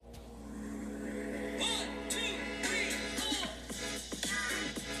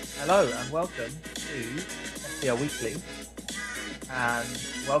Hello and welcome to Fpl Weekly and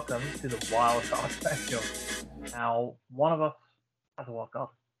welcome to the Wildcard Special. Now, one of us has a wildcard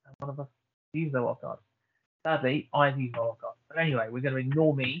and one of us uses a wildcard. Sadly, I've used my wildcard. But anyway, we're going to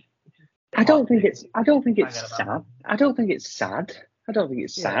ignore me. I don't think it's sad. I don't think it's sad. I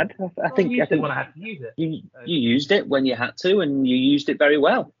think I used it when I had to use it. You used it when you had to, and you used it very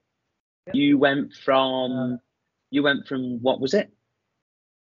well. Yep. You went from what was it?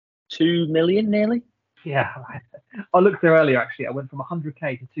 2 million nearly. Yeah, I looked there earlier. Actually, I went from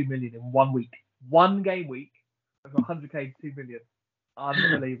 100k to 2 million in 1 week, 1 game week, from 100k to 2 million.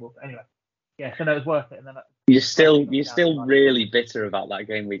 Unbelievable. Anyway, yeah, so no, it was worth it. And then you're still really bitter about that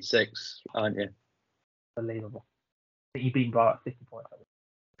game week 6, aren't you? Unbelievable. You beat by 50 points.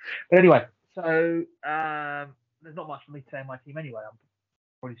 But anyway, so there's not much for me to say in my team anyway. I'm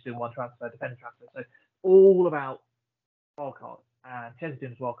probably just doing one transfer, defender transfer. So all about wildcard. And Chelsea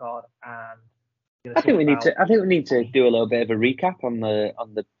doing his wildcard, and I think we need to do a little bit of a recap on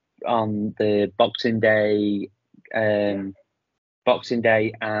the Boxing Day,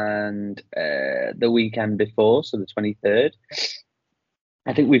 and the weekend before, so the 23rd.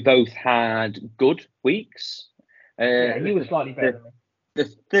 I think we both had good weeks. You were slightly better than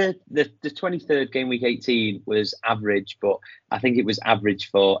me. The 23rd game week 18 was average, but I think it was average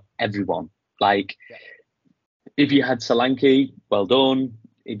for everyone. If you had Solanke, well done.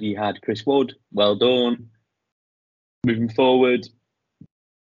 If you had Chris Wood, well done. Moving forward,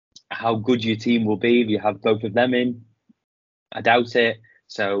 how good your team will be if you have both of them in, I doubt it.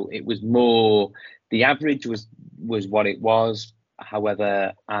 So it was more, the average was what it was.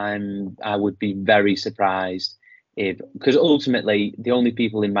 However, I would be very surprised because ultimately the only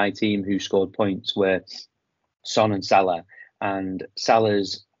people in my team who scored points were Son and Salah, and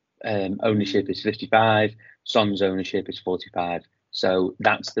Salah's ownership is 55. Son's ownership is 45, so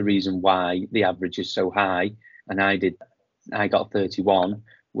that's the reason why the average is so high. And I got 31.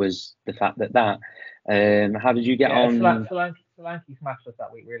 Was the fact that how did you get on? Solanke smashed us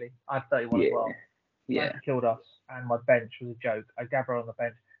that week. Really, I had 31 as well. Yeah, killed us, and my bench was a joke. I Gabriel on the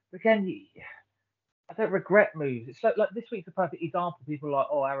bench. But again, I don't regret moves. It's like this week's a perfect example. People are like,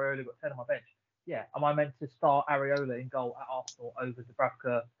 oh, Areola got 10 on my bench. Yeah, am I meant to start Areola in goal at Arsenal over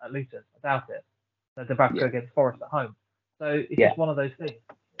Dubravka at Luton? I doubt it. Dubravka against Forest at home. So it's just one of those things.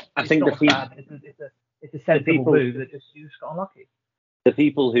 I think it's a sensible move that you just got unlucky. The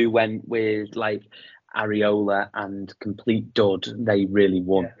people who went with Areola and complete dud, they really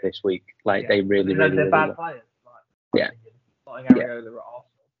won this week. They really they're bad players. Starting Areola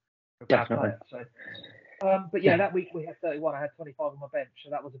at Arsenal. Definitely. So, that week we had 31. I had 25 on my bench,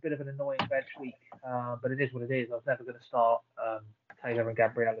 so that was a bit of an annoying bench week. But it is what it is. I was never going to start Taylor and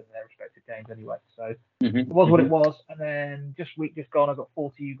Gabriel in their respective games anyway. So it was what it was. And then just gone, I got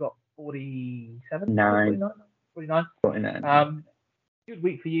 40. You got 47? 49. Good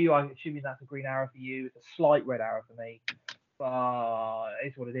week for you. I'm assuming that's a green arrow for you. It's a slight red arrow for me. But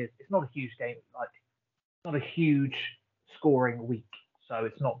it's what it is. It's not a huge game. It's not a huge scoring week. So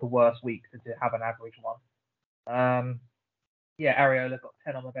it's not the worst week to have an average one. Areola got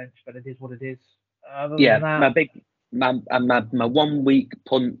 10 on my bench, but it is what it is. My 1 week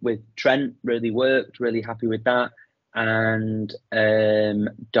punt with Trent really worked. Really happy with that. And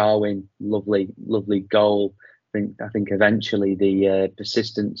Darwin, lovely goal. I think eventually the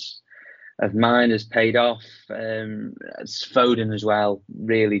persistence of mine has paid off. Foden as well,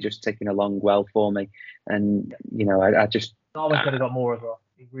 really just ticking along well for me. And I just. Darwin could have got more as well.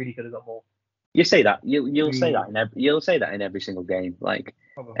 He really could have got more. You say that. You'll say that in every single game,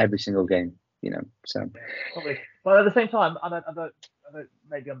 every single game. So. Yeah, probably. But at the same time, I don't.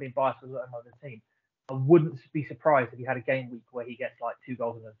 Maybe I'm being biased with another team. I wouldn't be surprised if he had a game week where he gets 2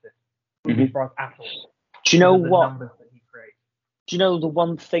 goals and an assist. Wouldn't be surprised at all. Do you know what? Numbers that he creates. Do you know the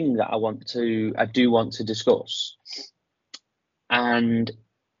one thing that I do want to discuss, and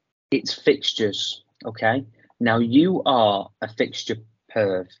it's fixtures. Okay. Now, you are a fixture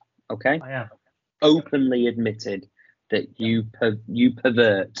perv, okay? I am. Openly admitted that you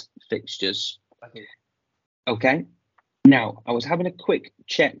pervert fixtures. Okay? Now, I was having a quick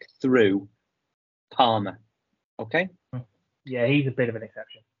check through Palmer, okay? Yeah, he's a bit of an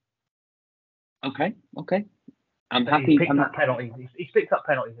exception. Okay. I'm happy. He's picked up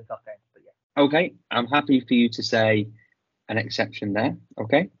penalties in tough games, but yeah. Okay, I'm happy for you to say an exception there,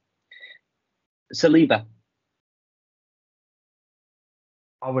 okay? Saliba.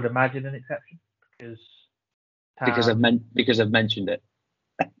 I would imagine an exception because I've mentioned it.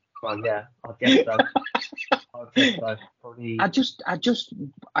 Well, yeah, I guess so. Probably. I just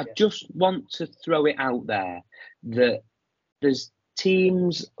want to throw it out there that there's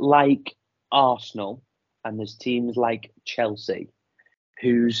teams like Arsenal and there's teams like Chelsea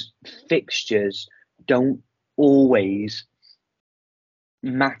whose fixtures don't always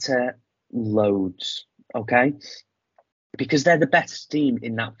matter loads, okay? Because they're the best team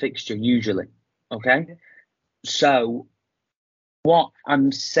in that fixture usually, okay? So what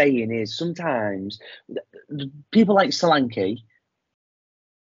I'm saying is sometimes people like Solanke,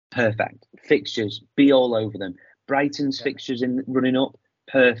 perfect. Fixtures, be all over them. Brighton's fixtures in running up,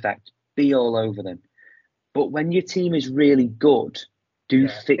 perfect. Be all over them. But when your team is really good,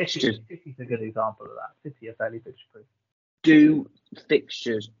 fixtures... City's a good example of that. City are fairly fixture-proof. Do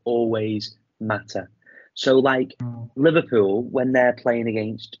fixtures always matter? So, like, Liverpool, when they're playing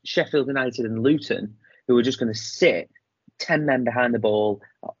against Sheffield United and Luton, who are just going to sit 10 men behind the ball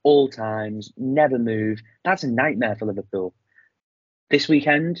at all times, never move, that's a nightmare for Liverpool. This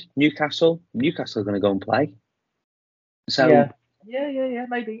weekend, Newcastle are going to go and play. So yeah,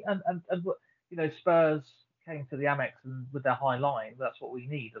 maybe. And you know, Spurs came to the Amex and with their high line, that's what we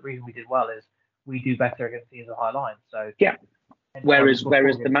need. The reason we did well is we do better against teams with high line. So yeah. Whereas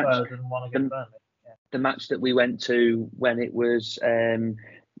the match, the match that we went to when it was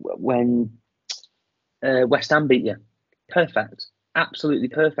when West Ham beat you, perfect, absolutely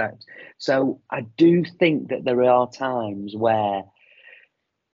perfect. So I do think that there are times where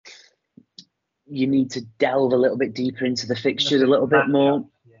you need to delve a little bit deeper into the fixtures a little bit more.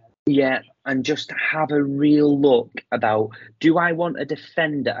 Yeah, and just have a real look about, do I want a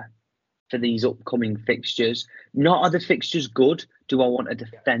defender for these upcoming fixtures? Not are the fixtures good? Do I want a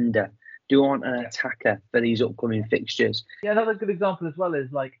defender? Do I want an attacker for these upcoming fixtures? Yeah, another good example as well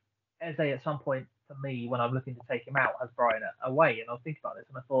is like Eze at some point for me when I'm looking to take him out has Brighton away, and I was thinking about this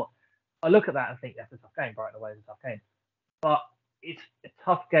and I thought, I look at that and think that's a tough game. Brighton away is a tough game, but it's a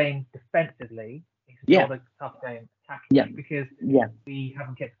tough game defensively. It's not a tough game attacking because we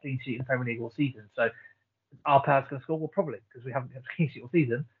haven't kept a clean sheet in the Premier League all season. So our players going to score? Well, probably, because we haven't kept a clean sheet all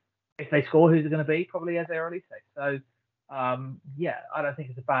season. If they score, who's it going to be? Probably Eze or Elise. So, I don't think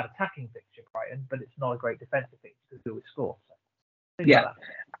it's a bad attacking fixture, Brighton, but it's not a great defensive fixture because we always score. So,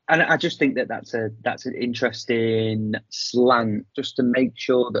 and I just think that's an interesting slant, just to make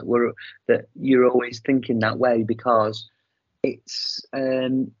sure that you're always thinking that way, because it's.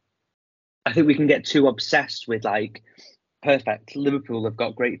 I think we can get too obsessed with like, perfect, Liverpool have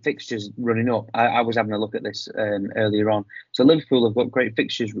got great fixtures running up. I was having a look at this earlier on. So Liverpool have got great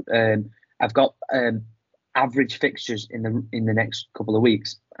fixtures. I've got average fixtures in the next couple of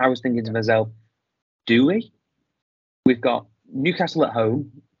weeks. I was thinking to myself, do we? We've got Newcastle at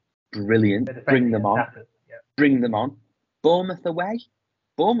home, brilliant. Bring them on. Bring them on. Bournemouth away.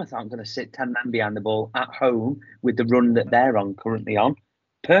 Bournemouth aren't going to sit 10 men behind the ball at home with the run that they're currently on.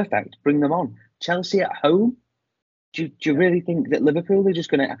 Perfect. Bring them on. Chelsea at home. Do you really think that Liverpool are just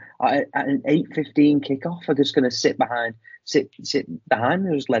going to, at an 8:15 kickoff, are just going to sit behind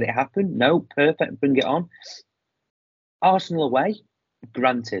and just let it happen? No, perfect. Bring it on. Arsenal away,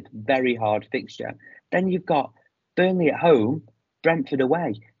 granted, very hard fixture. Then you've got Burnley at home, Brentford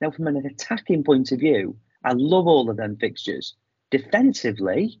away. Now, from an attacking point of view, I love all of them fixtures.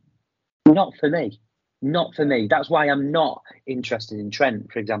 Defensively, not for me. Not for me. That's why I'm not interested in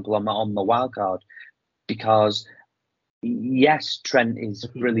Trent, for example, on the wild card, because yes, Trent is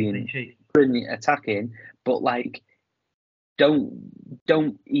brilliant attacking, but like,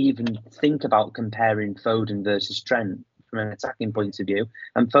 don't even think about comparing Foden versus Trent from an attacking point of view,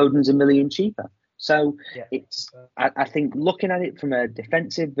 and Foden's $1 million cheaper. So I think looking at it from a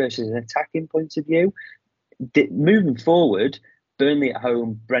defensive versus an attacking point of view, moving forward. Burnley at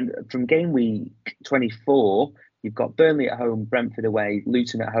home, from game week 24, you've got Burnley at home, Brentford away,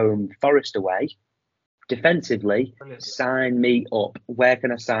 Luton at home, Forest away. Defensively, sign me up. Where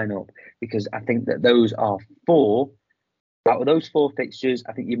can I sign up? Because I think that those are four. Out of those four fixtures,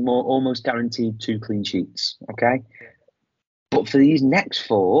 I think you're almost guaranteed 2 clean sheets. Okay, but for these next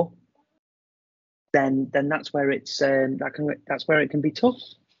four, then that's where it's that's where it can be tough.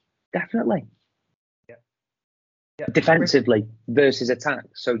 Definitely. Defensively versus attack.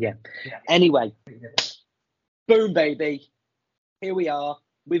 So Anyway, boom, baby. Here we are.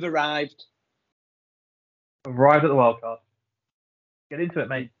 We've arrived. Arrived at the wild card. Get into it,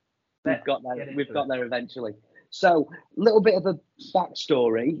 mate. We've got there eventually. So, a little bit of a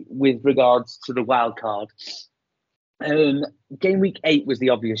backstory with regards to the wild card. Game week 8 was the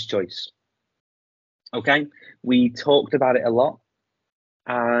obvious choice. Okay, we talked about it a lot,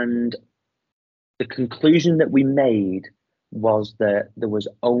 and the conclusion that we made was that there was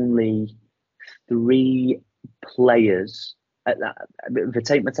only 3 players. If I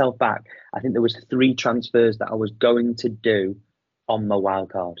take myself back, I think there was 3 transfers that I was going to do on my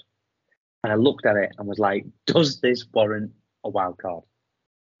wild card. And I looked at it and was like, does this warrant a wild card?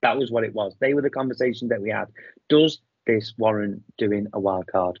 That was what it was. They were the conversations that we had. Does this warrant doing a wild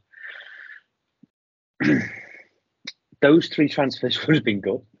card? Those 3 transfers would have been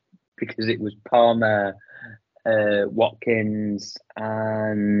good because it was Palmer, Watkins,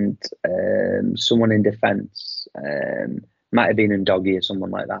 and someone in defence. Might have been Ndoggy or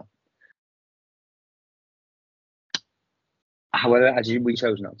someone like that. However, we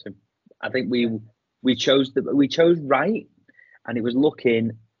chose not to. I think we chose right, and it was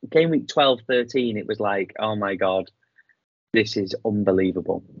looking game week 12-13. It was like, oh my god, this is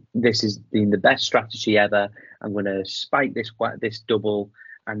unbelievable. This has been the best strategy ever. I'm going to spike this double,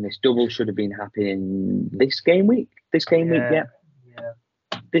 and this double should have been happening this game week. This game week.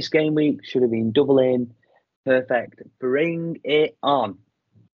 This game week should have been double in. Perfect. Bring it on.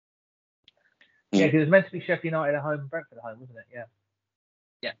 Yeah, because it was meant to be Sheffield United at home and Brentford at home, wasn't it? Yeah.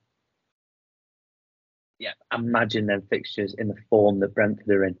 Imagine them fixtures in the form that Brentford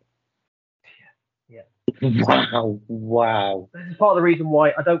are in. Yeah. Wow. This is part of the reason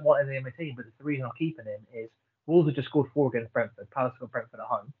why I don't want him in my team, but it's the reason I'm keeping him is Wolves have just scored 4 against Brentford. Palace got Brentford at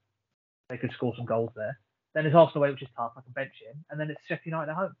home. They could score some goals there. Then it's Arsenal away, which is tough. I can bench him. And then it's Sheffield United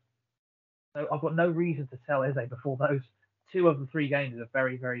at home. So I've got no reason to sell Eze before those. 2 of the 3 games are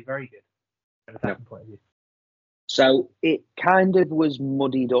very, very, very good from an attacking point of view. So it kind of was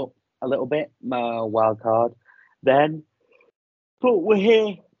muddied up a little bit, my wild card then. But we're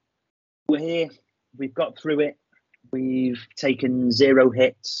here. We've got through it. We've taken 0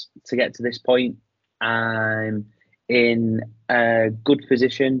 hits to get to this point. I'm in a good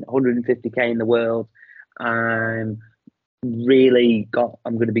position, 150k in the world. I'm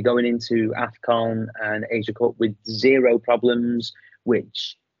going to be going into AFCON and Asia Cup with 0 problems,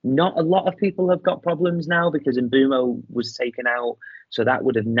 which not a lot of people have got problems now because Mbumo was taken out. So that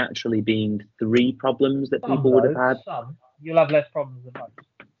would have naturally been 3 problems that people would have had. You'll have less problems than most.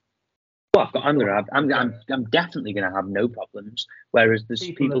 Well, I'm definitely going to have no problems. Whereas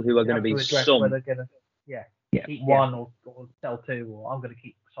there's people who are going to be some. Keep one or sell 2, or I'm going to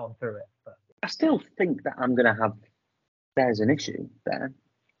keep Son through it. But I still think that I'm going to have. There's an issue there.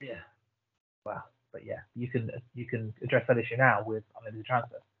 Yeah. Well, but yeah, you can address that issue now with unlimited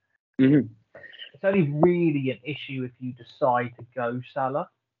transfer. Mm-hmm. It's only really an issue if you decide to go Salah.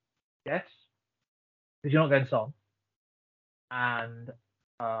 Yes, because you're not going Son, and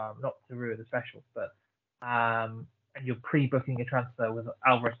not to ruin the special, but and you're pre-booking a transfer with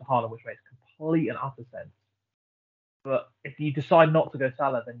Alvarez to Haaland, which makes complete and utter sense. But if you decide not to go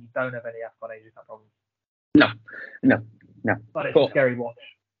Salah, then you don't have any AFCON Asia Cup problems. No. But it's a scary watch.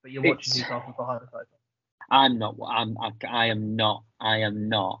 But you're watching Newcastle behind the sofa. I am not.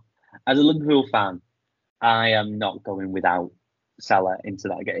 As a Liverpool fan, I am not going without Salah into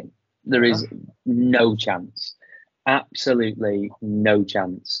that game. There is no chance. Absolutely no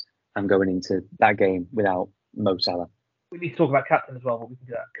chance I'm going into that game without Mo Salah. We need to talk about captain as well, but we can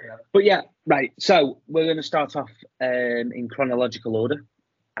do that. But yeah, right. So we're going to start off in chronological order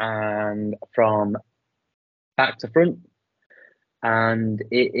and from back to front. And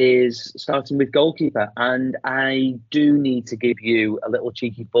it is starting with goalkeeper. And I do need to give you a little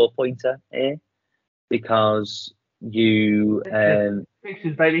cheeky 4-pointer here because you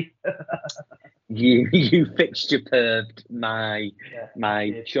fixtures, baby. you fixture-perved my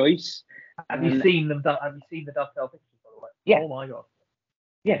choice. Have you seen them? Have you seen the dovetail pictures, by the way? Yeah. Oh my god.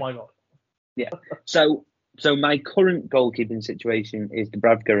 Yeah. Oh my god. Yeah. So my current goalkeeping situation is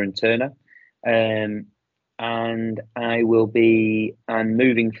Dubravka and Turner. And I'm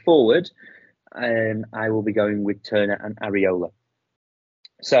moving forward, I will be going with Turner and Areola.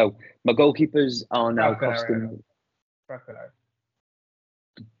 So my goalkeepers are now costing.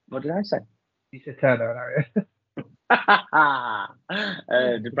 What did I say? You said Turner and Areola.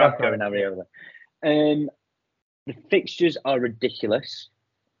 Dubravka and Areola. The fixtures are ridiculous.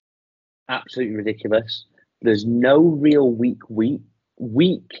 Absolutely ridiculous. There's no real week.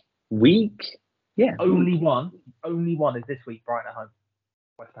 Yeah. Only one is this week, Brighton at home,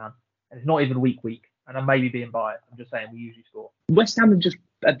 West Ham, and it's not even week. And I may be being biased. I'm just saying we usually score. West Ham have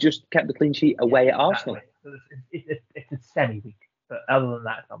just kept the clean sheet away at Arsenal. So it's a semi-week, but other than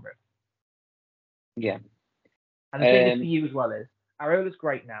that, it's unreal. Yeah. And the thing for you as well is Areola's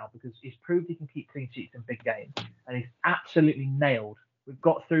great now because he's proved he can keep clean sheets in big games, and he's absolutely nailed. We've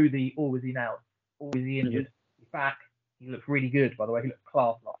got through the always he nailed, always he injured. He's back. He looks really good, by the way. He looked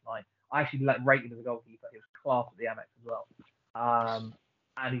class last night. I actually rated as a goalkeeper. He was class at the Amex as well.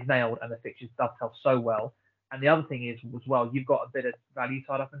 And he's nailed, and the fixtures dovetail so well. And the other thing is, as well, you've got a bit of value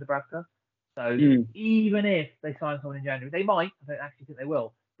tied up in Dubravka. So even if they sign someone in January, they might. I don't actually think they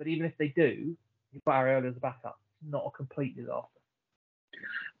will. But even if they do, you've got Areola as a backup. It's not a complete disaster.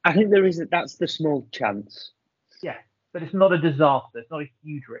 I think that's the small chance. Yeah, but it's not a disaster. It's not a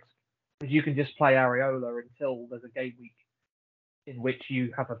huge risk because you can just play Areola until there's a game week in which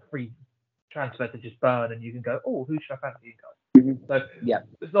you have a free transfer to just burn, and you can go, oh, who should I fancy you guys? Mm-hmm. So yeah,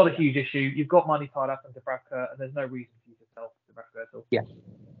 it's not a huge issue. You've got money tied up in Dubravka, and there's no reason for you to sell Dubravka at all. Yeah.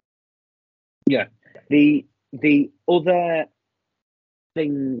 Yeah. The other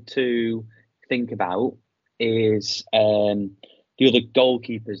thing to think about is the other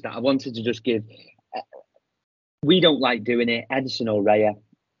goalkeepers that I wanted to just give. We don't like doing it, Edison or Raya.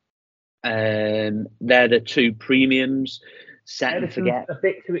 They're the two premiums. Set and forget. A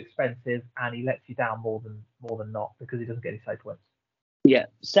bit too expensive, and he lets you down more than not because he doesn't get any save points. Yeah,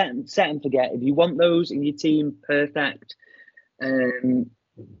 set and forget. If you want those in your team, perfect. I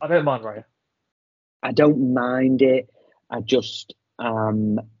don't mind Raya. I don't mind it. I just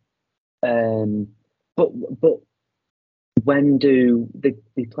but when do they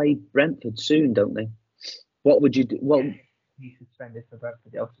play Brentford soon, don't they? What would you do? Well, he's suspended for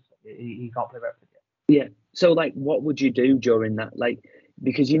Brentford. He can't play Brentford yet. Yeah. So, like, what would you do during that? Like,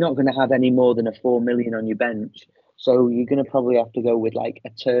 because you're not going to have any more than a 4 million on your bench, so you're going to probably have to go with like a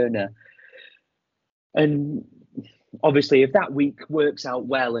Turner. And obviously, if that week works out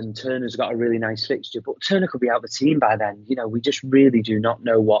well and Turner's got a really nice fixture, but Turner could be out of the team by then. You know, we just really do not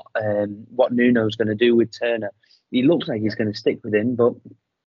know what Nuno's going to do with Turner. He looks like he's going to stick with him, but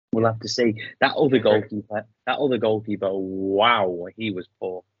we'll have to see. That other goalkeeper, wow, he was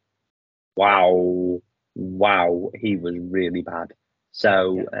poor. Wow, he was really bad.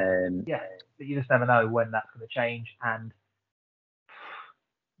 So, but you just never know when that's going to change. And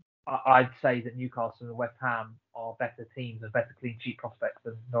I'd say that Newcastle and West Ham are better teams and better clean sheet prospects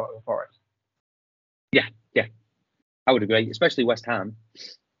than Nottingham Forest. Yeah, I would agree, especially West Ham.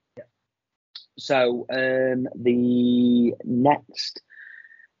 Yeah. So, the next,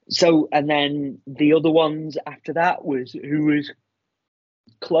 and then the other ones after that who was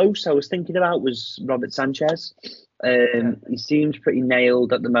close I was thinking about was Robert Sanchez. He seems pretty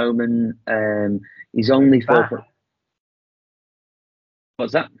nailed at the moment. He's only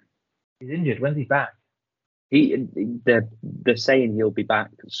What's that? He's injured. When's he back? They're saying he'll be back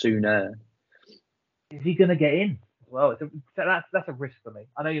sooner. Is he going to get in as well? That's a risk for me.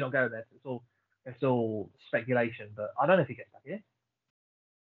 I know you're not going there. So it's all speculation, but I don't know if he gets back in.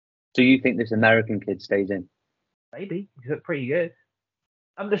 So you think this American kid stays in? Maybe. He's looked pretty good.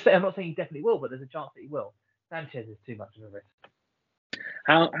 I'm not saying he definitely will, but there's a chance that he will. Sanchez is too much of a risk.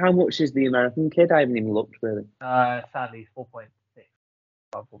 How much is the American kid? I haven't even looked really. Sadly, he's 4.6.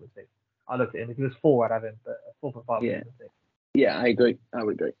 4.6. I looked at him. If he was 4, I'd have him, but 4.5. Yeah. Yeah, I agree. I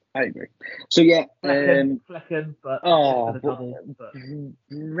would agree. So yeah, Flecken, but double. But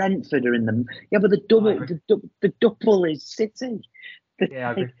Brentford are in them. Yeah, but the double is City. Yeah,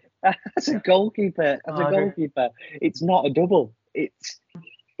 I agree. As a goalkeeper, it's not a double.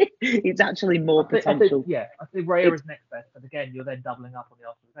 It's actually more potential. I think Raya is next best, but again, you're then doubling up on the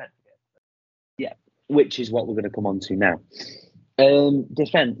Arsenal defence again. Yeah, which is what we're going to come on to now.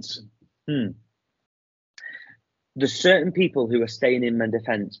 Defence. There's certain people who are staying in my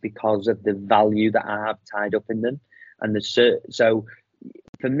defence because of the value that I have tied up in them, and so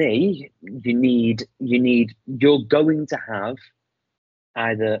for me, you're going to have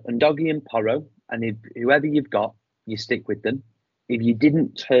either Undogi and Porro, and if whoever you've got, you stick with them. If you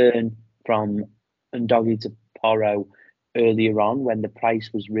didn't turn from Undogi to Porro earlier on when the price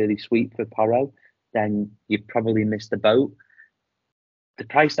was really sweet for Porro, then you probably missed the boat. The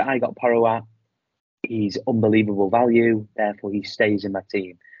price that I got Porro at, he's unbelievable value, therefore he stays in my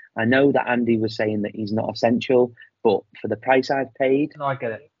team. I know that Andy was saying that he's not essential, but for the price I've paid, no, I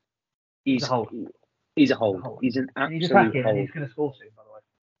get it. He's a hold. He's an absolute hold. And he's going to score soon, by the way.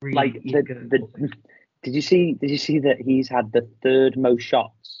 Really, did you see that he's had the third most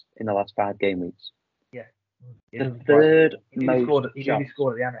shots in the last 5 game weeks? Yeah. The third most shots. He nearly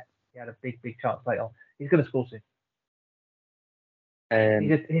scored at the Amex. He had a big chance later on. He's going to score soon.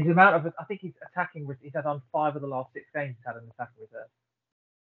 His amount of, I think he's attacking. He's had on 5 of the last 6 games. He's had an attacking return.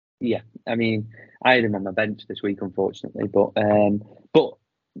 Yeah, I mean, I had him on my bench this week, unfortunately, but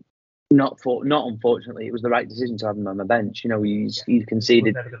not unfortunately. It was the right decision to have him on my bench. You know, he's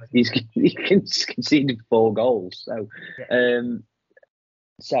conceded 4 goals. So,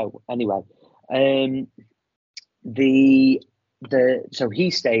 so anyway, so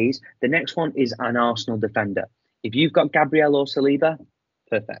he stays. The next one is an Arsenal defender. If you've got Gabriel or Saliba,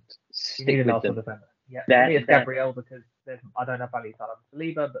 perfect. You need an Arsenal defender. Yeah, for me it's Gabriel because I don't have value on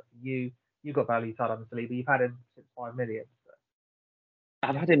Saliba, but for you, You've got value tied on Saliba. You've had him since 5 million. So.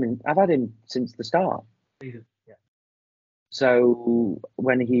 I've had him since the start. Yeah. So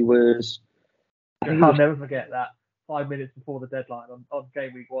when he was, I'll never forget that 5 minutes before the deadline on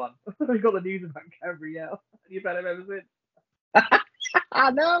game week 1. We got the news about Gabriel. You've had him ever since.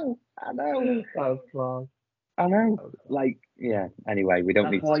 I know. That was class. I know. Like, yeah. Anyway, we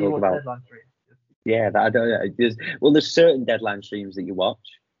don't need to talk about deadline streams. Yeah, that I don't. There's certain deadline streams that you watch.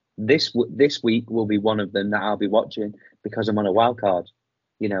 This week will be one of them that I'll be watching because I'm on a wild card.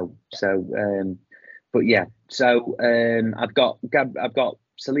 So but yeah. So I've got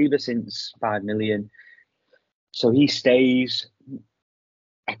Saliba since 5 million. So he stays.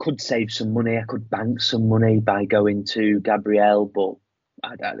 I could save some money. I could bank some money by going to Gabriel, but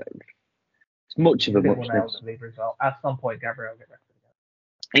I don't know. It's much of a muchness. At some point, Gabriel will get rested again.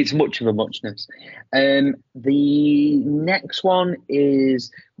 It's much of a muchness. The next one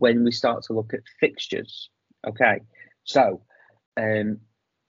is when we start to look at fixtures. Okay, so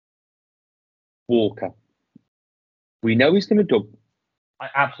Walker. We know he's going to double. I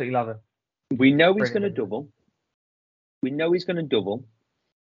absolutely love him. We know he's going to double.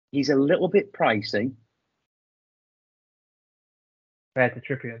 He's a little bit pricey. Compared to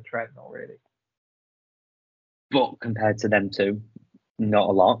Trippier and Trent, not really. But compared to them two, not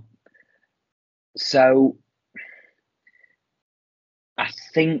a lot. So I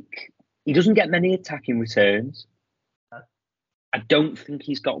think he doesn't get many attacking returns. No. I don't think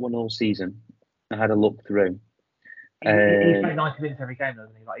he's got one all season. I had a look through. He's played 90 minutes every game,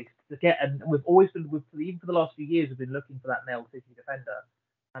 doesn't he? And we've always been, even for the last few years, we've been looking for that nailed City defender,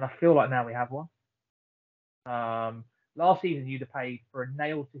 and I feel like now we have one. Last season, you'd have paid for a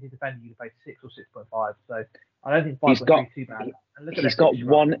nailed City defender, you'd have paid 6 or 6.5. So I don't think 5.3 is too bad.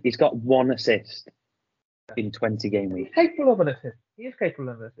 He's got one assist in 20 game weeks. He's capable of an assist. He is capable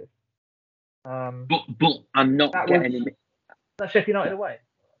of an assist. But I'm not getting him. That's Sheffield United away.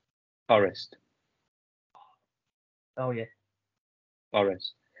 Forest. Oh yeah.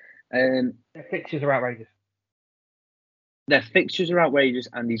 Forest. Their fixtures are outrageous.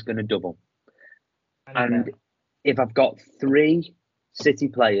 And he's going to double. And if I've got 3 City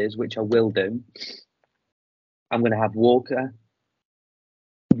players, which I will do, I'm going to have Walker.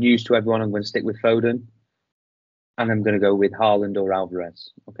 News to everyone, I'm going to stick with Foden. And I'm going to go with Haaland or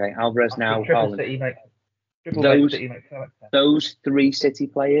Alvarez. Okay, Alvarez now. Haaland. Those 3 City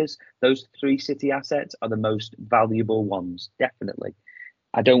players, those 3 City assets are the most valuable ones, definitely.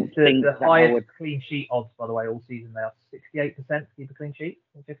 I don't think the highest clean sheet odds, by the way, all season. They are 68% to keep a clean sheet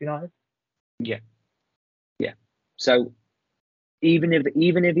in Sheffield United. Yeah. So even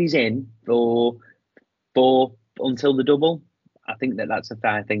if he's in for until the double, I think that's a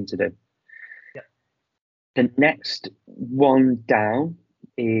fair thing to do. Yeah. The next one down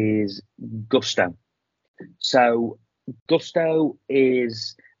is Gusto. So Gusto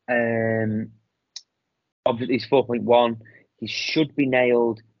is obviously he's 4.1. He should be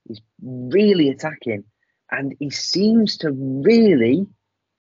nailed. He's really attacking, and he seems to really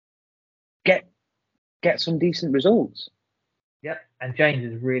get some decent results. Yep, and James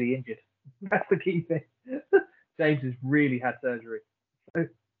is really injured. That's the key thing. James has really had surgery.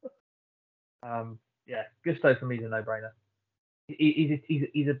 Yeah, Gusto for me is a no-brainer.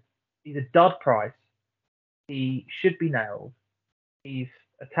 He's a dud price. He should be nailed. He's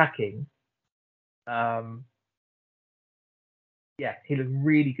attacking. Yeah, he looked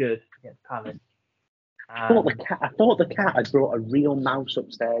really good against Palace. I thought the cat had brought a real mouse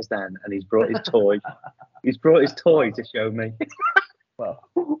upstairs then, and he's brought his toy. He's brought his toy to show me. Well,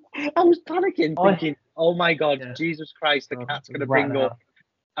 I was panicking, thinking, "Oh my God, Jesus Christ, the cat's going to bring up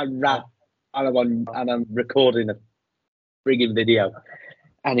a rat," and I'm recording a frigging video.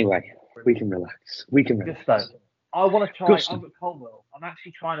 Anyway, we can relax. Gusto. I want to try. I've got Colwell. I'm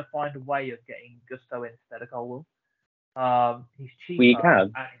actually trying to find a way of getting Gusto instead of Colwell. He's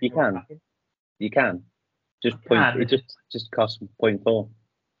cheaper. Well, you can. It just costs 0.4.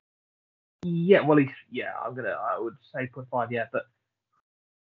 Yeah, well, I would say 0.5. Yeah, but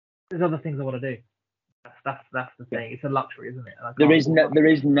there's other things I want to do. That's the thing. It's a luxury, isn't it? There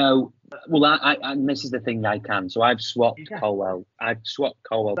is no. Well, I and this is the thing I can. So I've swapped Colwell. I've swapped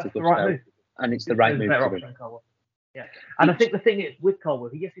Colwell to Gusto, right move. And it's the right move to do. Yeah, and I think the thing is with Colwell,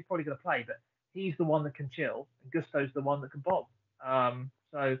 yes, he's probably going to play, but he's the one that can chill, and Gusto's the one that can bomb.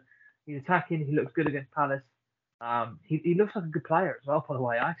 So he's attacking. He looks good against Palace. He looks like a good player as well, by the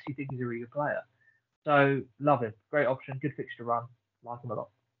way. I actually think he's a really good player. So love him. Great option. Good fixture run. Like him a lot.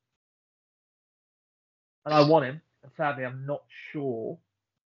 And I want him. And sadly, I'm not sure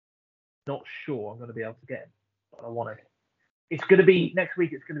I'm going to be able to get him. But I want him. it's going to be next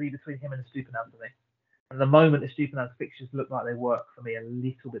week. It's going to be between him and Estupiñán for me. And at the moment, Estupiñán's fixtures look like they work for me a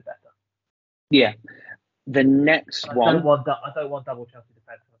little bit better. Yeah. The next one. I don't want double Chelsea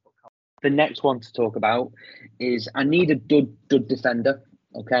defence. The next one to talk about is I need a dud defender.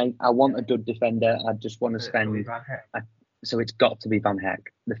 Okay, I want a dud defender. I just want to spend. So it's got to be Van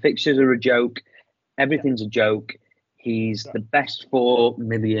Heck. The fixtures are a joke. Everything's a joke. He's the best 4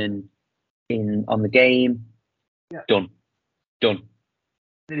 million on the game. Yeah. Done.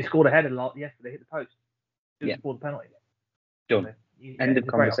 He scored a header yesterday. Hit the post. He scored the penalty. Done. End of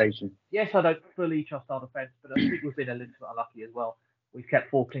conversation. Yes, I don't fully trust our defence, but I think we've been a little bit unlucky as well. We've kept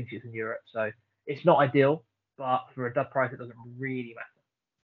 4 clean sheets in Europe, so it's not ideal. But for a dud price, it doesn't really matter.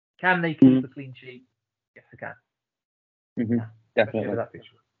 Can they keep a clean sheet? Yes, they can. Yeah, definitely.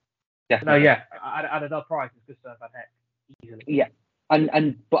 No, yeah. At a dud price, it's good to have Van Heck easily. Yeah,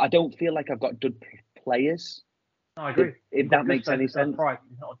 but I don't feel like I've got dud players. No, I agree. If that makes any sense. Price,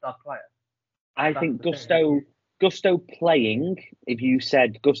 he's not a dud player. I think Gusto playing. If you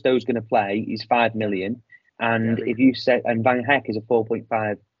said Gusto's going to play, he's 5 million, and if you said and Van Heck is a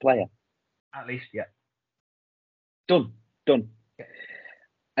 4.5 player, at least, yeah. Done.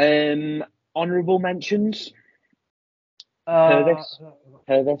 Yeah. Honourable mentions. Purvis.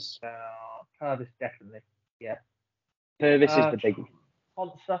 Purvis definitely. Yeah. Purvis is the big.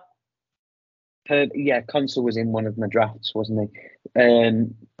 Consa. Consa was in one of my drafts, wasn't he?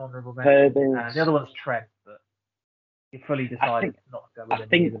 Honourable mentions. The other one's Trent, but you fully decided not to go with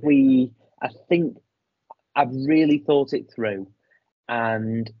him. I think I've really thought it through,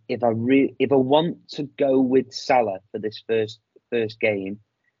 and if I want to go with Salah for this first game,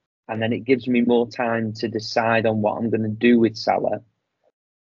 and then it gives me more time to decide on what I'm going to do with Salah,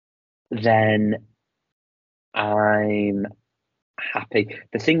 then I'm happy.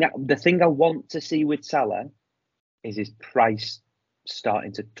 The thing I want to see with Salah is his price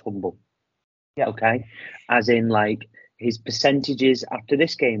starting to tumble. Yeah. Okay. As in, like, his percentages after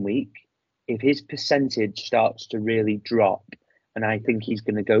this game week, if his percentage starts to really drop, and I think he's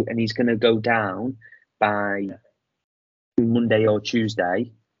going to go down by Monday or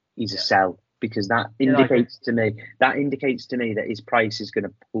Tuesday, he's a sell, because that indicates to me that his price is going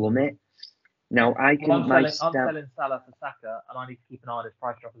to plummet. Now I'm selling Salah for Saka, and I need to keep an eye on his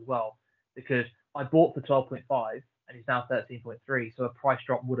price drop as well, because I bought for 12.5 and he's now 13.3, so a price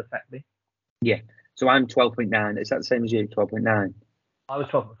drop would affect me. Yeah. So I'm 12.9. Is that the same as you? 12.9. I was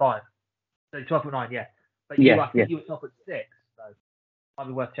 12.5. So 12.9, yeah. But you were 12.6, so might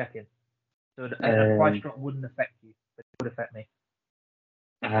be worth checking. So a price drop wouldn't affect you, but it would affect me.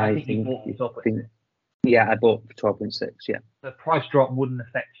 I think you bought for 12.6. Yeah, I bought for 12.6. Yeah. The price drop wouldn't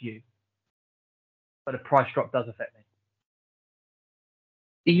affect you, but a price drop does affect me.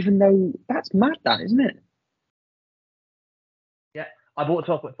 Even though that's mad, that isn't it? Yeah, I bought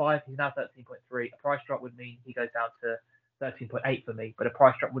 12.5. He's now 13.3. A price drop would mean he goes down to 13.8 for me, but a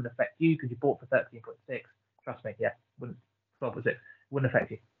price drop wouldn't affect you because you bought for 13.6. Trust me, yeah, wouldn't 12.6 wouldn't affect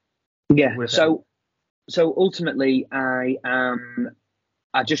you. Yeah. So ultimately,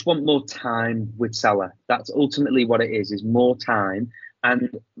 I just want more time with Salah. That's ultimately what it is more time.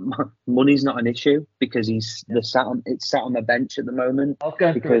 And money's not an issue because it's sat on the bench at the moment. I was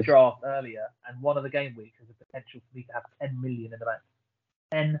going through a draft earlier, and one of the game weeks has a potential for me to have 10 million in the bank.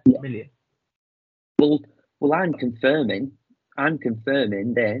 10 million. Well, I'm confirming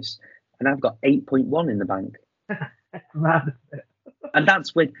this, and I've got 8.1 in the bank. Mad. And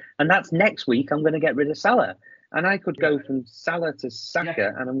that's next week. I'm going to get rid of Salah, and I could go from Salah to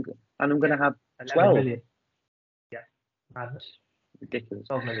Saka, and I'm going to have 12 million. Yeah, madness. Ridiculous.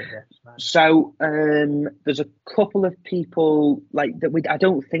 12 million, yeah. So there's a couple of people like that. I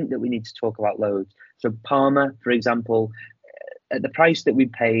don't think that we need to talk about loads. So Palmer, for example, at the price that we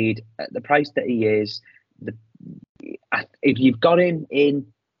paid, at the price that he is, if you've got him in,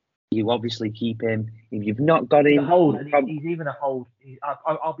 you obviously keep him. If you've not got him, he's even a hold.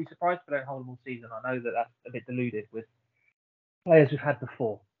 I'll be surprised if I don't hold him all season. I know that that's a bit deluded with players we've had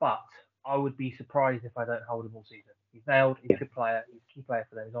before, but I would be surprised if I don't hold him all season. He's nailed. He's a good player. He's a key player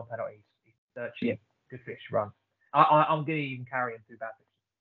for them. He's on penalties. He's searching. Good fixture run. I'm going to even carry him through bad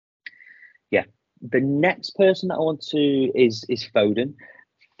fixtures. Yeah. The next person that I want to is Foden.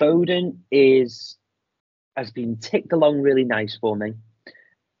 Foden has been ticked along really nice for me.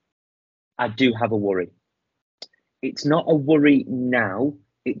 I do have a worry. It's not a worry now.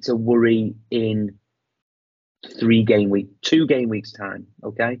 It's a worry in 2 game weeks time.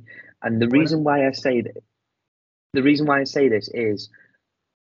 Okay. And the reason why I say this is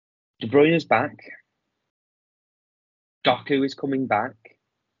De Bruyne is back. Doku is coming back.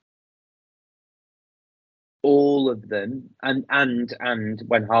 all of them, and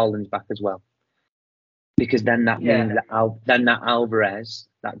when Haaland's back as well, because then that means that Alvarez,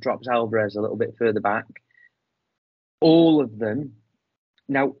 that drops Alvarez a little bit further back. All of them.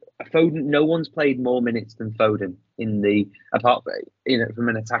 Now, Foden, no one's played more minutes than Foden from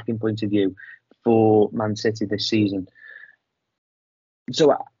an attacking point of view for Man City this season.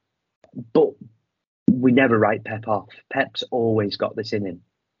 So, but we never write Pep off. Pep's always got this in him.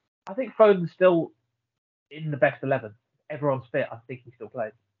 I think Foden's still in the best 11. Everyone's fit. I think he still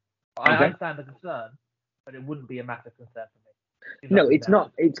plays. I understand the concern, but it wouldn't be a massive concern for me. No, it's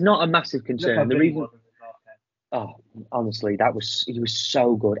not. It's not a massive concern. The reason. Oh, honestly, he was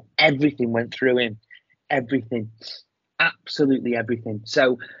so good. Everything went through him. Everything. Absolutely everything.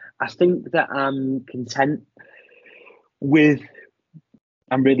 So I think that I'm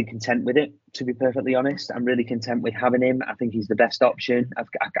really content with it, to be perfectly honest. I'm really content with having him. I think he's the best option. I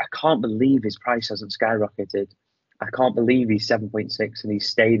can't believe his price hasn't skyrocketed. I can't believe he's 7.6 and he's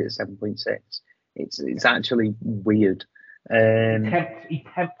stayed at 7.6. It's actually weird. He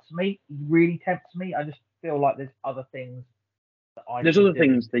tempts me. He really tempts me. I just feel like there's other things that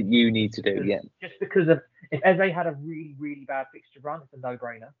that you need to do. Just because of if Eze had a really, really bad fixture run, it's a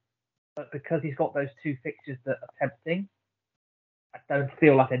no-brainer. But because he's got those two fixtures that are tempting, I don't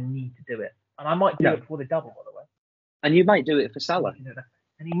feel like I need to do it. And I might do it before they double, by the way. And you might do it for Salah.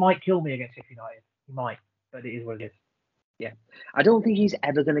 And he might kill me against Sheffield United. He might, but it is what it is. Yeah, I don't think he's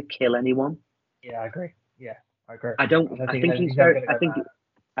ever going to kill anyone. Yeah, I agree. Yeah, I agree.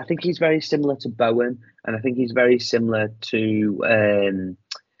 I think he's very similar to Bowen, and I think he's very similar to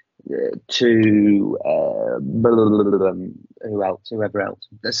whoever else,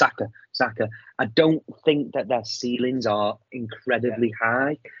 Saka. I don't think that their ceilings are incredibly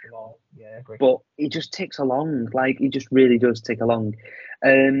high, but he just ticks along. Like, he just really does tick along.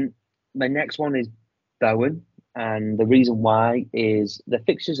 My next one is Bowen, and the reason why is the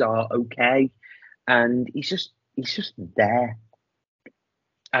fixtures are okay, and he's just there.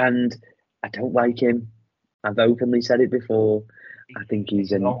 And I don't like him. I've openly said it before. I think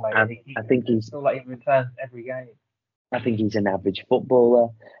he's an. I think he's. Feel like he returns every game. I think he's an average footballer.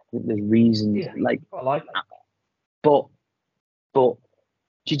 I think there's reasons but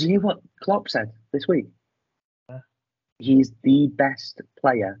did you hear what Klopp said this week? He's the best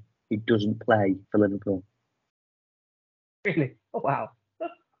player who doesn't play for Liverpool. Really? Oh wow.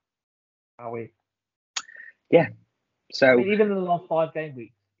 Are we? Yeah. So even in the last 5 game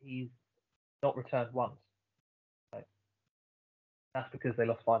weeks, he's not returned once. That's because they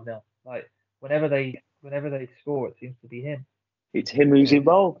lost 5-0. Like whenever they score, it seems to be him. It's him who's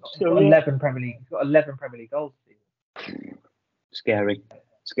involved. He's got 11 Premier League. He's got 11 Premier League goals this season.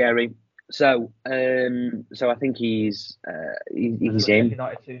 Scary. So I think he's in.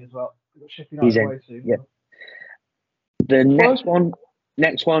 United soon as well. He's in. Soon. Yeah. The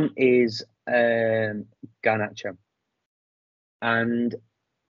next one is Garnacho, and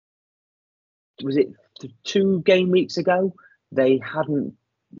was it 2 game weeks ago? They hadn't.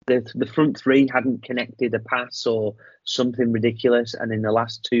 The front three hadn't connected a pass or something ridiculous, and in the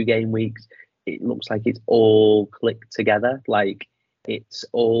last 2 game weeks, it looks like it's all clicked together. Like it's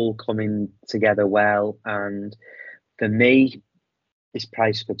all coming together well. And for me, this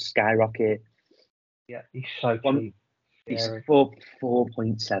price could skyrocket. Yeah, he's so cheap. He's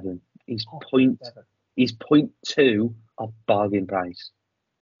 4.7. He's 0.2 of bargain price.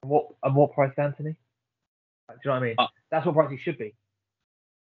 And what price, Anthony? Do you know what I mean? That's what price he should be.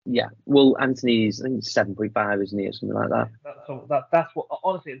 Yeah, well, Anthony's, I think it's 7.5, isn't he, or something like that. That's what.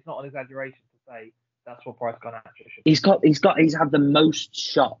 Honestly, it's not an exaggeration to say that's what price Garnacho should be. He's had the most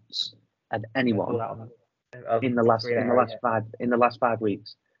shots of anyone in the last 5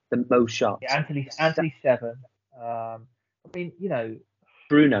 weeks. The most shots. Yeah, Anthony 7. I mean,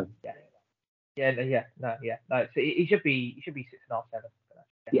 Bruno. No. So he should be 6.5, 7.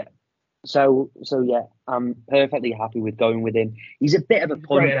 Yeah. So yeah, I'm perfectly happy with going with him. He's a bit of a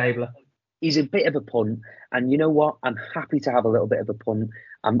punt. Great enabler. He's a bit of a punt, and you know what? I'm happy to have a little bit of a punt.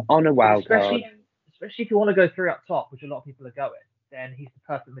 I'm on a wild card. Especially if you want to go 3 up top, which a lot of people are going, then he's the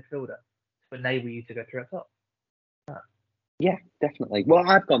perfect midfielder to enable you to go 3 up top. Yeah, definitely. Well,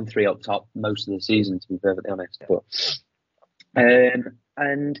 I've gone 3 up top most of the season, to be perfectly honest. But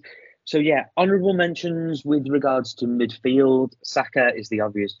and so yeah, honourable mentions with regards to midfield. Saka is the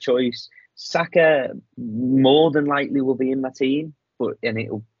obvious choice. Saka more than likely will be in my team, and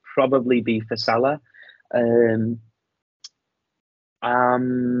it'll probably be for Salah.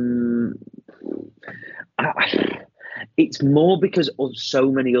 It's more because of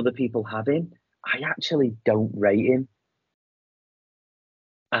so many other people have him. I actually don't rate him.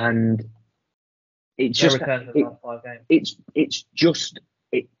 And It's No just returns in the last 5 games. it's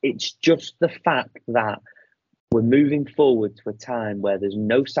just the fact that we're moving forward to a time where there's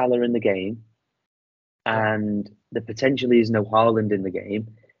no Salah in the game, and there potentially is no Haaland in the game.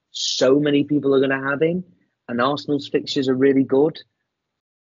 So many people are going to have him, and Arsenal's fixtures are really good.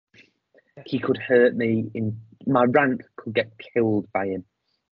 He could hurt me. My rank could get killed by him.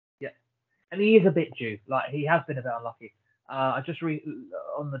 Yeah, and he is a bit due. Like, he has been a bit unlucky. I just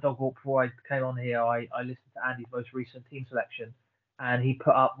on the dog walk before I came on here, I listened to Andy's most recent team selection, and he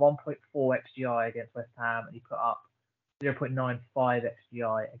put up 1.4 XGI against West Ham, and he put up 0.95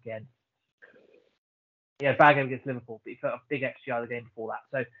 XGI against. Yeah, bad game against Liverpool, but he put up big XGI the game before that.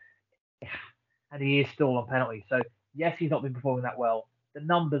 So, and he is still on penalties. So yes, he's not been performing that well. The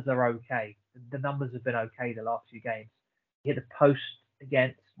numbers are okay. The numbers have been okay the last few games. He hit the post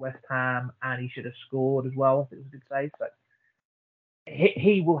against West Ham, and he should have scored as well if it was a good save. So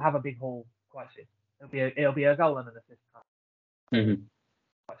he will have a big haul quite soon. It'll be a goal and an assist quite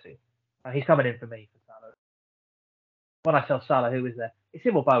soon. He's coming in for me for Salah. When I sell Salah, who is there? It's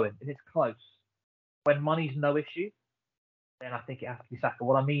him or Bowen, and it's close. When money's no issue, then I think it has to be Saka.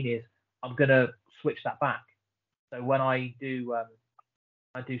 What I mean is, I'm gonna switch that back. So when I do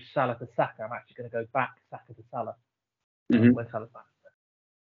Salah to Saka, I'm actually gonna go back Saka to Salah when Salah's back.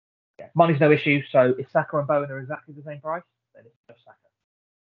 Yeah, money's no issue. So if Saka and Bowen are exactly the same price, then it's just Saka.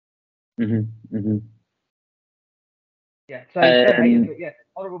 Yeah. So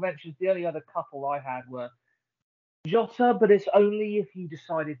honourable mentions. The only other couple I had were Jota, but it's only if you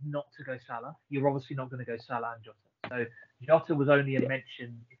decided not to go Salah. You're obviously not going to go Salah and Jota. So Jota was only a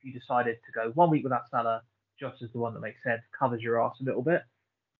mention if you decided to go 1 week without Salah. Jota's the one that makes sense, covers your ass a little bit.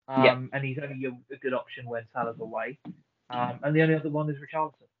 And he's only a good option when Salah's away. And the only other one is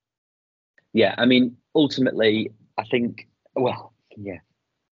Richarlison. Yeah, I mean, ultimately, I think,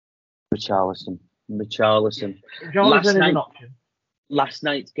 Richarlison. Richarlison is an option. Last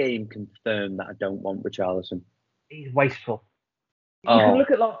night's game confirmed that I don't want Richarlison. He's wasteful. You can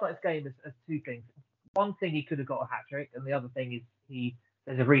look at last night's game as two things. One thing, he could have got a hat-trick, and the other thing is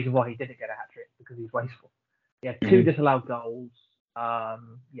there's a reason why he didn't get a hat-trick, because he's wasteful. Yeah, 2 disallowed goals.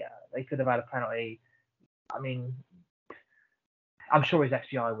 They could have had a penalty. I mean, I'm sure his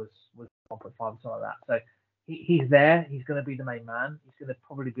XGI was 1.5 or something like that. So he's there. He's going to be the main man. He's going to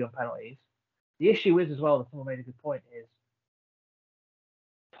probably be on penalties. The issue is as well, that someone made a good point, is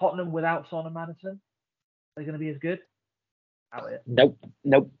Tottenham without Son and Maddison, are they going to be as good? Nope.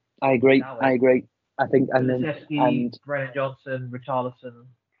 I agree. I think, and Brennan Johnson, Richarlison.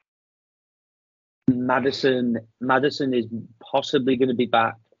 Maddison is possibly going to be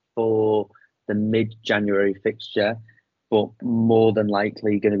back for the mid-January fixture, but more than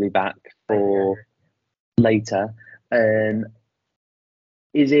likely going to be back for later.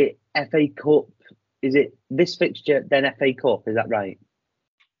 Is it FA Cup? Is it this fixture, then FA Cup? Is that right?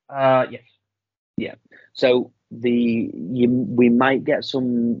 Yes. Yeah. So we might get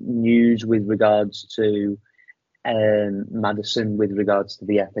some news with regards to Maddison with regards to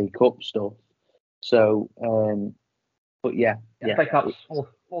the FA Cup stuff. So, but yeah. FA Cup's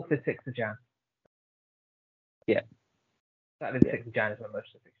 4th to 6th of Jan. Yeah. Saturday the 6th of Jan is when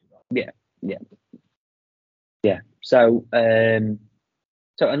most of the fixtures are. Yeah. So, and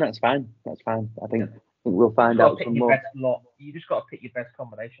that's fine. I think we'll find out some more. You just got to pick your best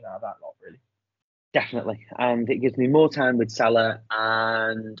combination out of that lot, really. Definitely, and it gives me more time with Salah.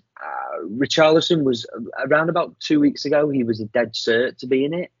 And Richarlison was around about 2 weeks ago. He was a dead cert to be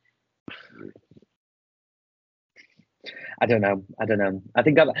in it. I don't know. I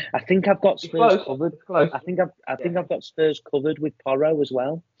think I've got Spurs covered. I think I've got Spurs covered with Porro as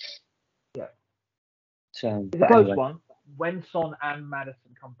well. Yeah. So it's a close one. When Son and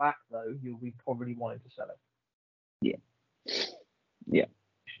Maddison come back, though, you'll be probably wanting to sell it. Yeah.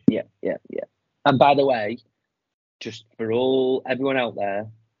 And by the way, just for everyone out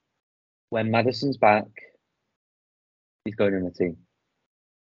there, when Maddison's back, he's going in the team.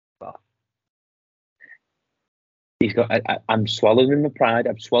 He's got. I'm swallowing my pride.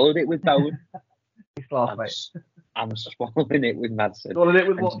 I've swallowed it with Bowen. I'm swallowing it with Maddison. Swallowed it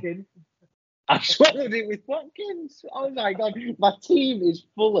with Watkins. I've swallowed it with Watkins. Oh my god, my team is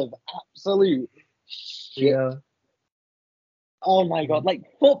full of absolute shit. Yeah. Oh my god, like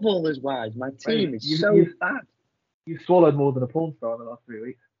footballers wise, my team is so bad. You've swallowed more than a porn star in the last 3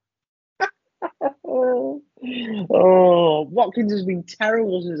 weeks. Oh, Watkins has been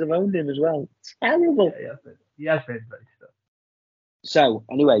terrible since I've owned him as well. Terrible. Yeah, he has been very tough. So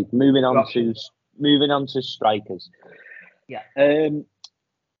anyway, moving on to strikers. Yeah.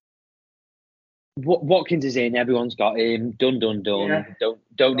 Watkins is in. Everyone's got him. Done. Yeah.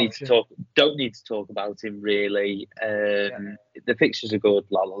 Don't need to talk. Don't need to talk about him really. The fixtures are good.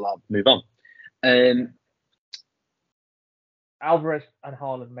 Move on. Alvarez and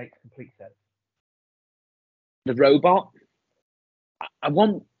Haaland makes complete sense. The robot. I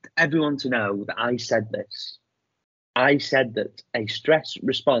want everyone to know that I said this. I said that a stress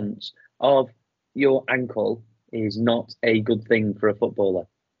response of your ankle is not a good thing for a footballer.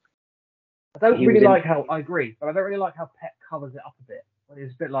 I don't really like how I agree, but I don't really like how Pep covers it up a bit. When he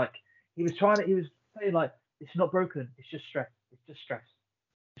was a bit like he was saying like it's not broken, it's just stress. It's just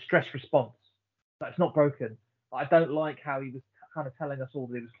stress response. Like, it's not broken. But I don't like how he was kind of telling us all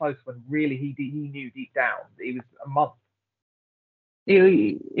that he was close when really he knew deep down that he was a month.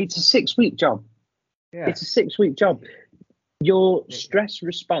 It's a 6-week job. Yeah. It's a 6-week job. Your stress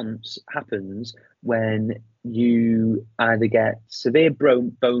response happens when you either get severe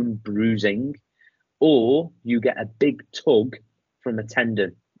bone bruising or you get a big tug from a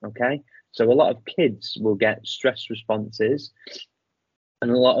tendon. Okay, so a lot of kids will get stress responses, and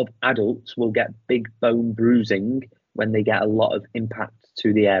a lot of adults will get big bone bruising when they get a lot of impact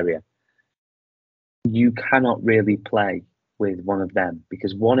to the area. You cannot really play with one of them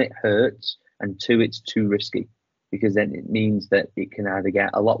because one, it hurts, and two, it's too risky because then it means that it can either get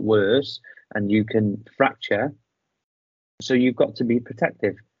a lot worse and you can fracture. So you've got to be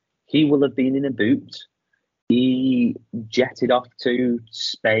protective. He will have been in a boot. He jetted off to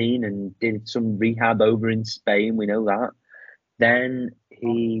Spain and did some rehab over in Spain. We know that. Then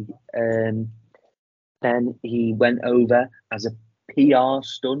he went over as a PR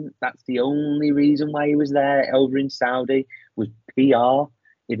stunt. That's the only reason why he was there over in Saudi, was PR.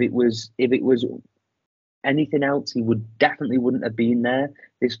 If it was anything else, he definitely wouldn't have been there.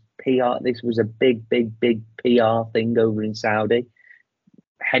 This was a big PR thing over in Saudi.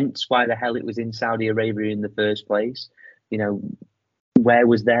 Hence why the hell it was in Saudi Arabia in the first place. You know, where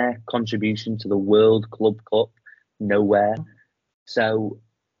was their contribution to the World Club Cup? Nowhere. So,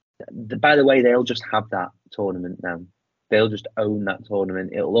 by the way, they'll just have that tournament now. They'll just own that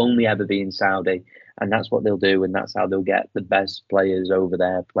tournament. It'll only ever be in Saudi, and that's what they'll do, and that's how they'll get the best players over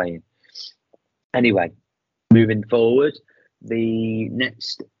there playing. Anyway, moving forward, he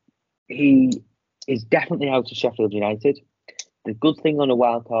is definitely out of Sheffield United. The good thing on a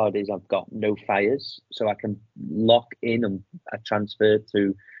wild card is I've got no fires, so I can lock in a transfer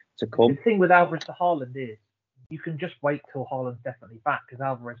to come. The thing with Alvarez to Haaland is you can just wait till Haaland's definitely back because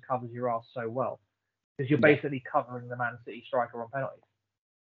Alvarez covers your ass so well. Because you're basically covering the Man City striker on penalties.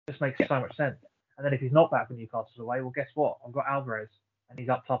 It just makes so much sense. And then if he's not back for Newcastle away, well, guess what? I've got Alvarez, and he's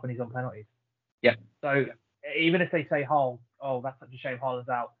up top and he's on penalties. Yeah. So even if they say, oh, that's such a shame Haaland's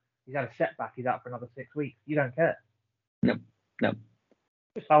out, he's had a setback, he's out for another 6 weeks, you don't care. No.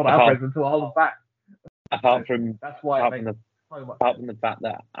 Just hold Alvarez until Haaland's back. Apart from the fact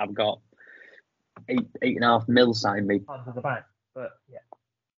that I've got 8.5 mil signed me. Under the bank, but yeah.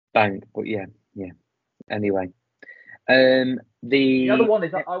 Bank, but yeah. Anyway, the other one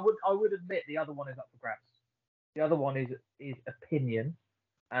is I would admit the other one is up for grabs. The other one is opinion,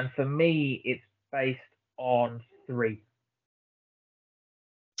 and for me it's based on 3.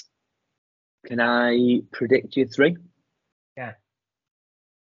 Can I predict your 3? Yeah.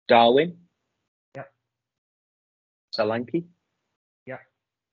 Darwin. Yep. Solanke. Yep.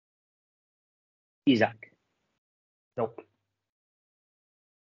 Isaac. Nope.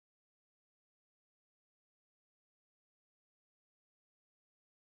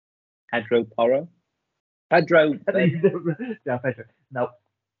 Pedro Porro. Pedro. Yeah, Pedro. Nope.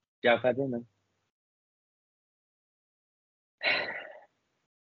 Yeah, Pedro, no.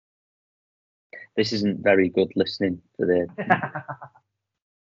 This isn't very good listening for the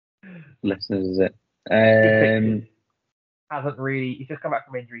listeners, is it? Hasn't really. He's just come back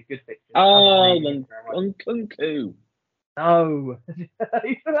from injury. Good fixture. Oh, Nkunku. No, you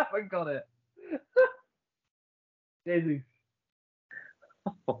still haven't got it. Jesus.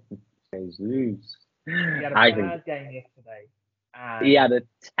 Oh, Jesus. He had a bad game yesterday. He had a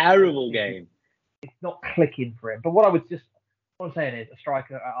terrible game. It's not clicking for him. But what I'm saying is a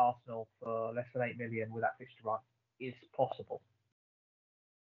striker at Arsenal for less than 8 million with that fixture run is possible.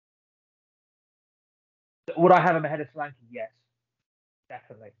 Would I have him ahead of Solanke? Yes,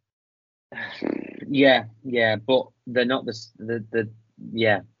 definitely. Yeah, but they're not the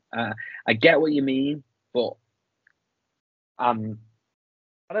yeah. I get what you mean, but I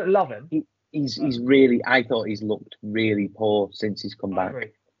don't love him. He's really. I thought he's looked really poor since he's come back.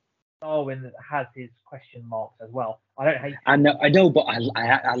 Darwin has his question marks as well. I don't hate him. I know, but I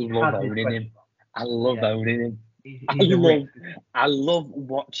love owning him. I love owning him. I love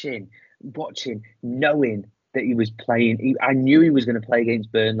watching watching, knowing that he was playing. I knew he was going to play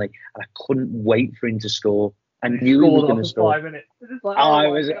against Burnley, and I couldn't wait for him to score. I knew he was going to score. 5 minutes. It's like, I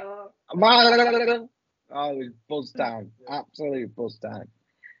oh was, God. I was buzzed down, absolute buzzed down.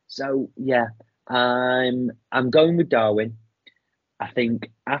 So yeah, I'm going with Darwin. I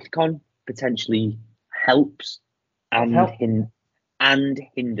think AFCON potentially helps and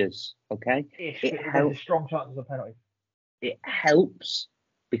hinders. Okay, There's a strong chance of a penalty. It helps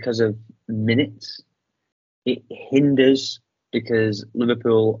because of minutes. It hinders because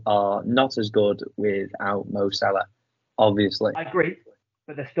Liverpool are not as good without Mo Salah, obviously. I agree,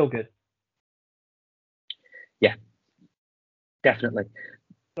 but they're still good. Yeah, definitely.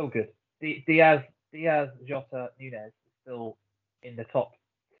 Still good. Diaz, Jota, Nunez is still in the top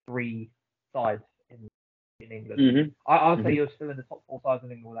 3 sides in England. Mm-hmm. I would say you're still in the top 4 sides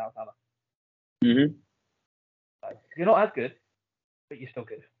in England without Salah. Mm-hmm. So you're not as good, but you're still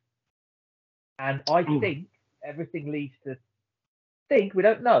good. And I think everything leads to think, we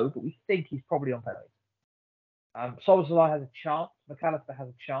don't know, but we think he's probably on penalties. Szoboszlai has a chance. McAllister has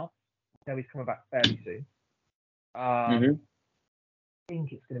a chance. I know he's coming back fairly soon. I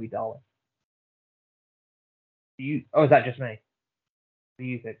think it's going to be Darwin. Is that just me? Do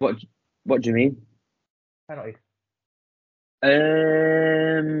you think? What do you mean? Penalties.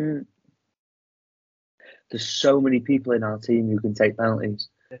 There's so many people in our team who can take penalties.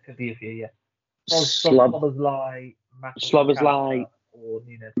 There could be a few, yeah. Szoboszlai, or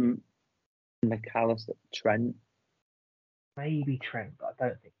Nunez. McAllister, Trent. Maybe Trent, but I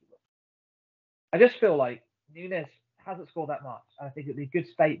don't think he will. I just feel like Nunez hasn't scored that much, and I think it'd be a good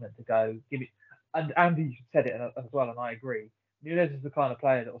statement to go give it. And Andy said it as well, and I agree. Nunez is the kind of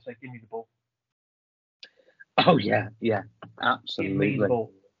player that will say, "Give me the ball." Oh yeah, absolutely. Give me the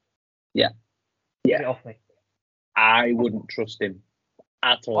ball. Yeah. Get it off me. I wouldn't trust him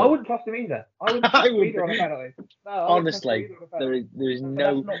at all. I wouldn't trust him either. I wouldn't trust him either on a penalty. No, honestly, there is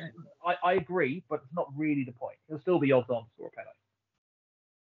no. I agree, but it's not really the point. He'll still be odds on to score a penalty.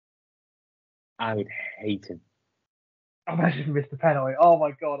 I would hate him. Imagine if he missed a penalty. Oh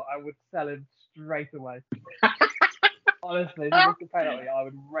my God, I would sell him straight away. Honestly, if he missed a penalty, I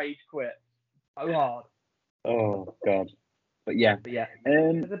would rage quit so hard. Oh God, but yeah,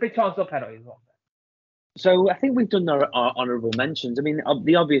 there's a big chance of penalty as well. So I think we've done our honourable mentions. I mean,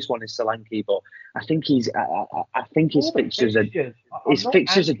 the obvious one is Solanke, but I think his fixtures are done.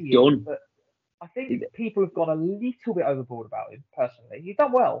 But I think people have gone a little bit overboard about him. Personally, he's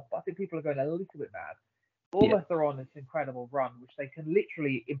done well, but I think people are going a little bit mad. Bournemouth are on this incredible run, which they can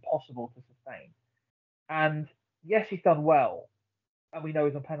literally impossible to sustain. And yes, he's done well, and we know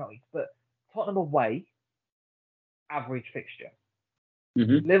he's on penalties, but Tottenham away, average fixture.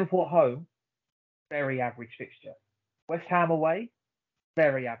 Liverpool at home, very average fixture. West Ham away,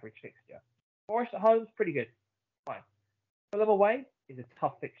 very average fixture. Forest at home is pretty good. Fine. Fulham away is a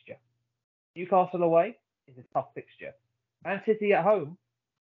tough fixture. Newcastle away is a tough fixture. Man City at home,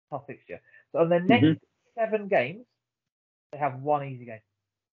 tough fixture. So on their next 7 games, they have 1 easy game.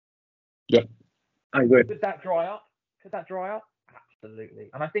 Yeah, I agree. Could that dry up? Absolutely.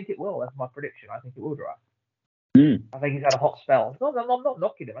 And I think it will. That's my prediction. I think it will dry up. I think he's had a hot spell. I'm not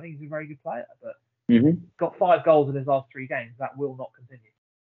knocking him. I think he's a very good player, but got 5 goals in his last 3 games. That will not continue.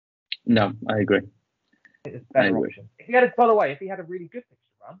 No, I agree. I think there's better options. If he had a really good fixture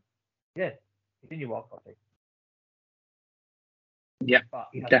run, he's in your wildcard team. Yeah,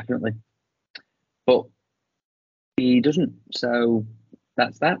 definitely. But he doesn't, so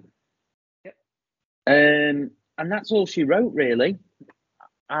that's that. Yep. And that's all she wrote, really.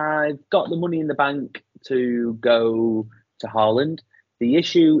 I've got the money in the bank to go to Haaland. The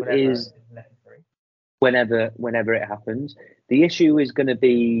issue is whenever it happens. The issue is going to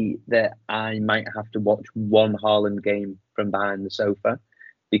be that I might have to watch one Haaland game from behind the sofa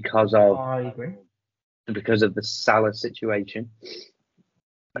because of the Salah situation.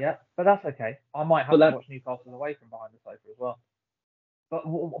 Yeah, but that's okay. I might have to watch Newcastle away from behind the sofa as well.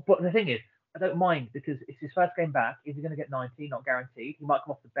 But the thing is, I don't mind because it's his first game back. Is he going to get 90? Not guaranteed. He might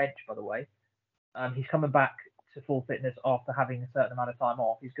come off the bench, by the way. He's coming back to full fitness after having a certain amount of time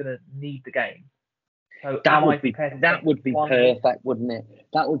off. He's going to need the game. So that would be perfect, wouldn't it?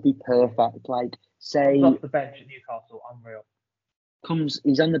 That would be perfect. Like, say he's off the bench at Newcastle, unreal.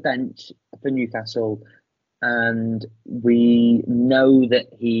 He's on the bench for Newcastle, and we know that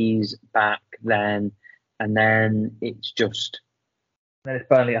he's back then, and then it's just. Then it's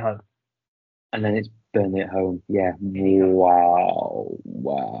Burnley at home. And then it's Burnley at home. Yeah. Wow.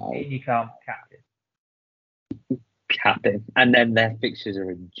 In you come, captain. And then their fixtures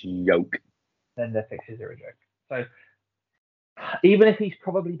are a joke. So even if he's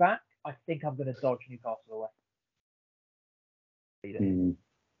probably back, I think I'm going to dodge Newcastle away.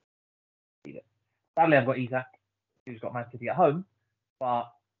 Sadly, I've got Isak, who's got Man City at home,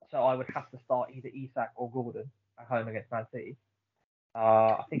 but so I would have to start either Isak or Gordon at home against Man City.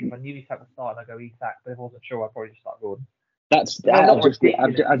 I think if I knew Isak was starting, I'd go Isak, but if I wasn't sure, I'd probably just start Gordon.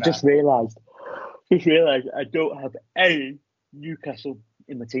 I've just realised I don't have any Newcastle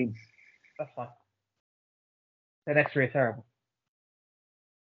in my team. That's fine. The next three are terrible.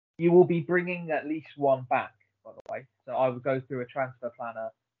 You will be bringing at least one back, by the way. So I would go through a transfer planner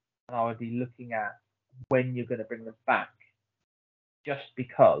and I would be looking at when you're going to bring them back, just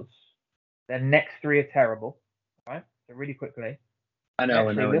because the next three are terrible, right? So really quickly. I know.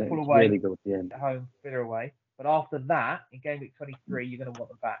 Liverpool it's away, really good at home, Villa away. But after that, in game week 23, you're going to want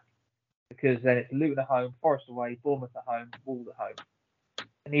them back, because then it's Luton at home, Forest away, Bournemouth at home, Wolves at home,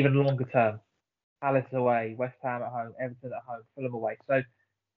 and even longer term, Palace away, West Ham at home, Everton at home, Fulham away. So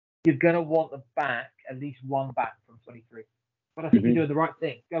you're going to want them back, at least one back from 23. But I think you're doing the right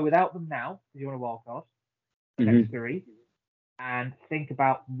thing. Go without them now, because you want a wild card, the next three, and think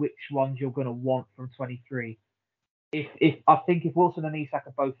about which ones you're going to want from 23. If I think if Wilson and Isak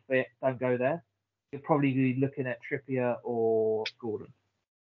are both fit, don't go there. You'll probably be looking at Trippier or Gordon.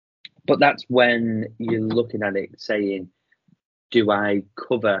 But that's when you're looking at it saying, do I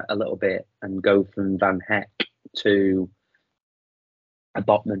cover a little bit and go from Van Heck to a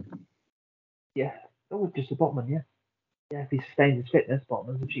Botman? Yeah, just a Botman, yeah. Yeah, if he sustains his fitness,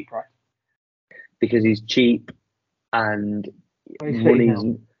 Botman's a cheap price. Because he's cheap and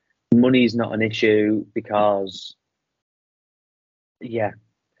money's not an issue because, yeah.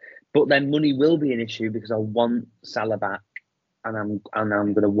 But then money will be an issue because I want Salah back and I'm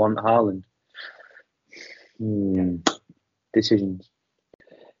going to want Haaland. Decisions.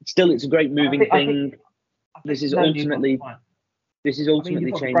 Still, it's a great moving thing. This is ultimately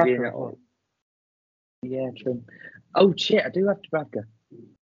changing it all. Yeah, true. Oh shit, I do have Dubravka.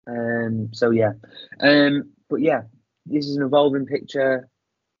 So yeah. But yeah, this is an evolving picture.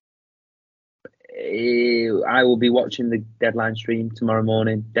 I will be watching the deadline stream tomorrow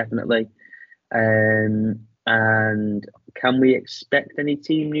morning, definitely. And can we expect any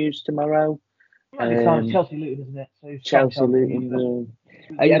team news tomorrow? It's Chelsea Luton, isn't it? So Chelsea Luton.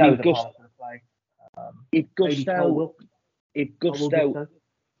 If Gusto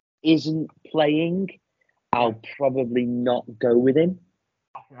isn't playing, I'll probably not go with him.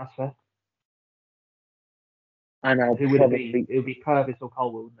 I think that's fair. And Who would it be? It would be Purvis or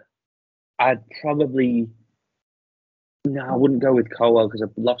Colwell, wouldn't it? I'd probably... No, I wouldn't go with Colwell because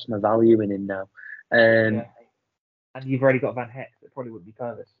I've lost my value in him now. And you've already got Van Heck, so it probably wouldn't be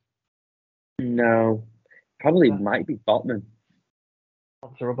Purvis. No. Probably might be Botman.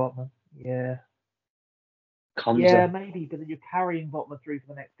 Konsa or Botman? Yeah. Konsa. Yeah, maybe, but then you're carrying Botman through for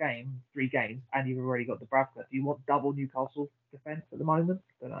the next 3 games, and you've already got Dubravka. Do you want double Newcastle defence at the moment?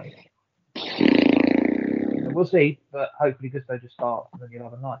 I don't know. We'll see, but hopefully Gusto just starts and then you'll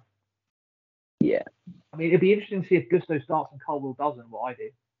have a night. Yeah. I mean, it'd be interesting to see if Gusto starts and Colwell doesn't, what I do.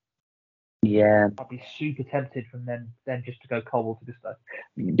 Yeah. I'd be super tempted from then just to go Colwell to Gusto.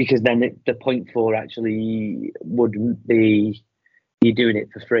 Because then the 0.4 actually wouldn't be, you're doing it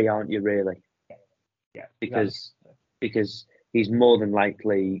for free, aren't you, really? Yeah. Because he's more than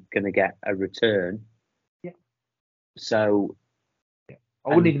likely going to get a return. Yeah. So...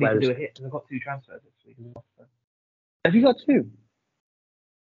 I wouldn't even need to do a hit because I've got 2 transfers this week as well. So. Have you got 2?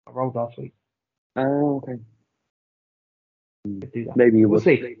 I rolled last week. Oh, okay. Could do that. Maybe you will. We'll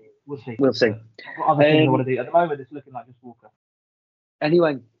see. We'll see. What other things I want to do? At the moment, it's looking like just Walker.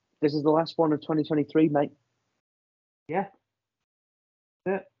 Anyway, this is the last one of 2023, mate. Yeah.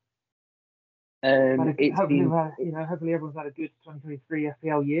 Hopefully everyone's had a good 2023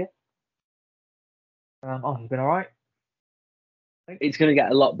 FPL year. It's been all right. It's going to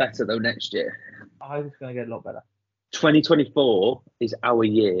get a lot better, though, next year. I hope it's going to get a lot better. 2024 is our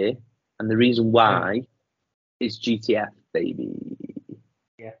year, and the reason why is GTF, baby.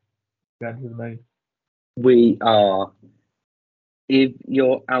 Yeah, going to the moon. We are. If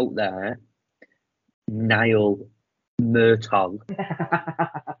you're out there, Niall Murtaugh,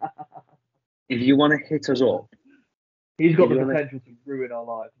 if you want to hit us up, he's got the potential to ruin our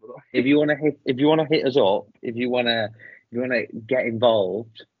lives. By the way. If you want to hit us up, if you want to get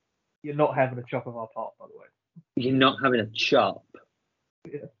involved, you're not having a chop of our part, by the way. You're not having a chop,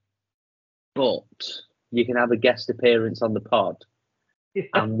 yeah. But you can have a guest appearance on the pod,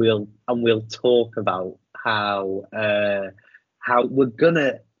 and we'll talk about how we're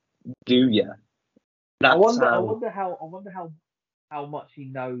gonna do you. I wonder how much he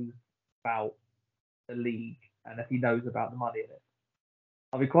knows about the league and if he knows about the money in it.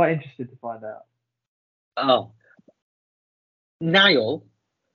 I'll be quite interested to find out. Oh, Niall,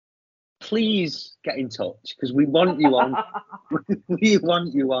 please get in touch because we want you on. We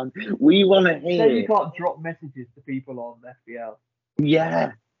want you on. We want to hear. You can't drop messages to people on FPL.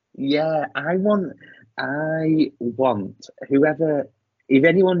 Yeah. I want whoever, if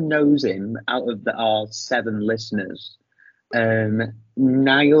anyone knows him out of our 7 listeners,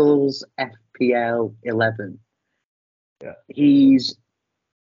 Niall's FPL 11. Yeah. He's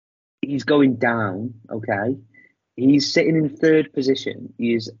going down. Okay. He's sitting in 3rd position.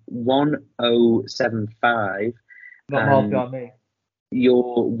 He's 1075. Not miles behind me.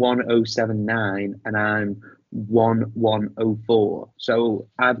 You're 1079 and I'm 1104. So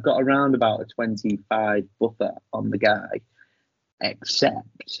I've got around about a 25 buffer on the guy,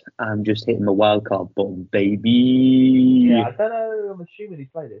 except I'm just hitting the wildcard button, baby. Yeah, I don't know. I'm assuming he's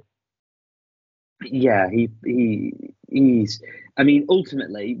played it. Yeah, he's. I mean,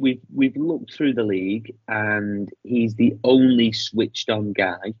 ultimately, we've looked through the league, and he's the only switched on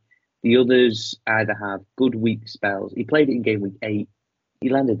guy. The others either have good week spells. He played it in game week 8. He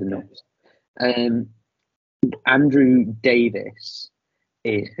landed the nuts. Andrew Davis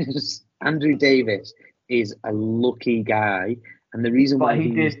is a lucky guy, and the reason why he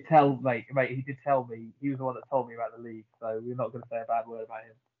did tell me he was the one that told me about the league, so we're not going to say a bad word about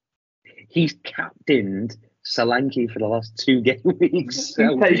him. He's captained Solanke for the last 2 game weeks.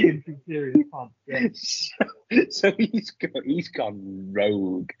 So he's taking some serious punts. Yeah. So he's gone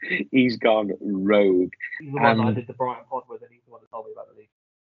rogue. He's gone rogue. He's the one that I did the Brighton pod with, and he's the one that told me about the league.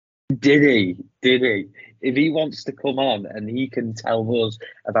 Did he? If he wants to come on and he can tell us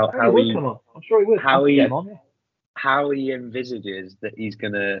about how he come on. I'm sure he would. How he envisages that he's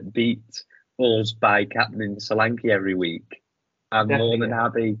going to beat us by captaining Solanke every week, I'm more than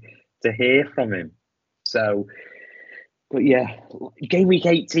happy to hear from him. So, but yeah, game week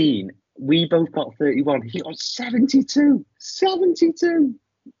 18, we both got 31. He got 72. 72.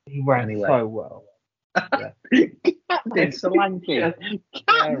 He ran so well. Yeah. Captain Solanke.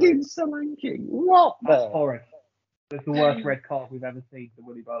 Captain Solanke. What the? Horrid. It's the worst red card we've ever seen for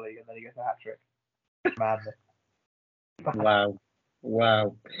Willy Bolly, and then he gets a hat-trick. Madness.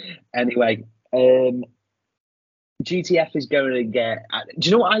 Wow. Anyway, GTF is going to get. Do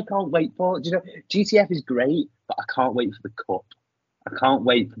you know what I can't wait for? Do you know GTF is great, but I can't wait for the cup. I can't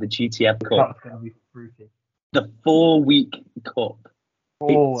wait for the GTF Cup. That's going to be fruity. The 4-week cup.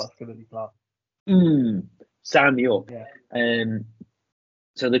 That's going to be class. Sign me up. Yeah.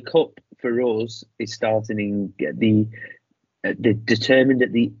 So the cup for us is starting in the determined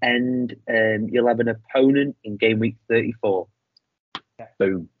at the end. You'll have an opponent in game week 34. Yeah.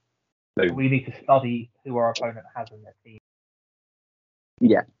 Boom. We need to study who our opponent has in their team.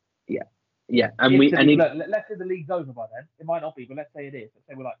 Yeah. And let's say the league's over by then. It might not be, but let's say it is. Let's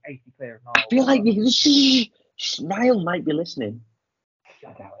say we're like 80 clear of Niall. I feel like Niall might be listening.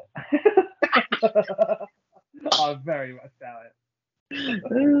 I doubt it. I very much doubt it.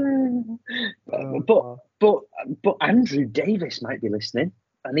 But Andrew Davis might be listening,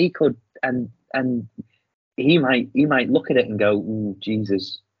 and he could, and he might look at it and go, "Ooh,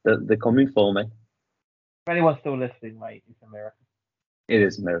 Jesus, they're coming for me." If anyone's still listening, mate, it's a miracle. It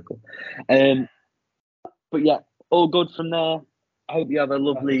is a miracle. But yeah, all good from there. I hope you have a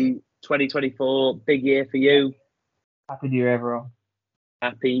lovely 2024, big year for you. Happy New Year, everyone.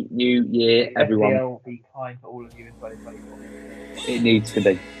 Happy New Year, everyone. FPL be kind to all of you in 2024. It needs to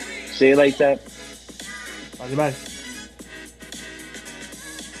be. See you later. Bye, bye.